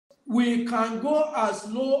we can go as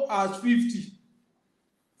low as 50.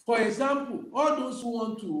 For example, all those who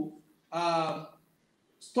want to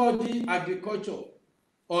study agriculture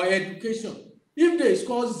or education, if they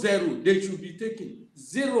score 0, they should be taken.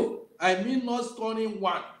 0, I mean not scoring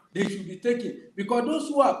 1, they should be taken, because those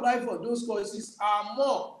who apply for those courses are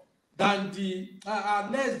more than are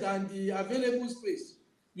less than the available space.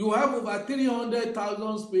 You have over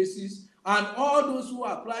 300,000 spaces, and all those who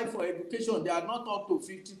apply for education, they are not up to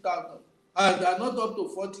 50,000, and they are not up to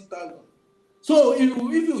 40,000. So if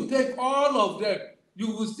you take all of them,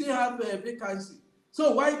 you will still have a vacancy.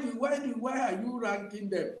 So why are you ranking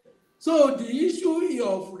them? So the issue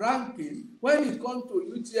of ranking, when it comes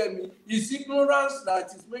to UTME, is ignorance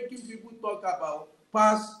that is making people talk about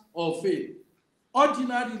pass or fail.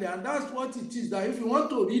 Ordinarily, and that's what it is, that if you want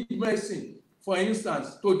to read medicine, for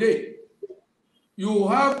instance, today, you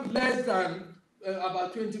have less than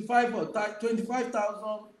about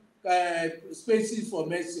 25,000 spaces for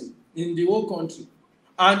medicine in the whole country.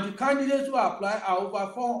 And the candidates who apply are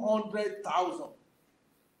over 400,000.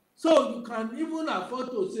 So you can even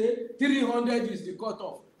afford to say 300 is the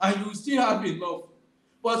cutoff, and you still have enough.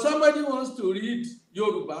 But somebody wants to read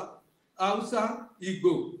Yoruba, Hausa,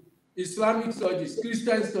 Igbo, Islamic studies,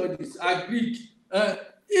 Christian studies, Greek,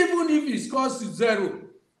 even if he scores 0,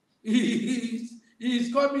 he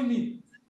is coming in.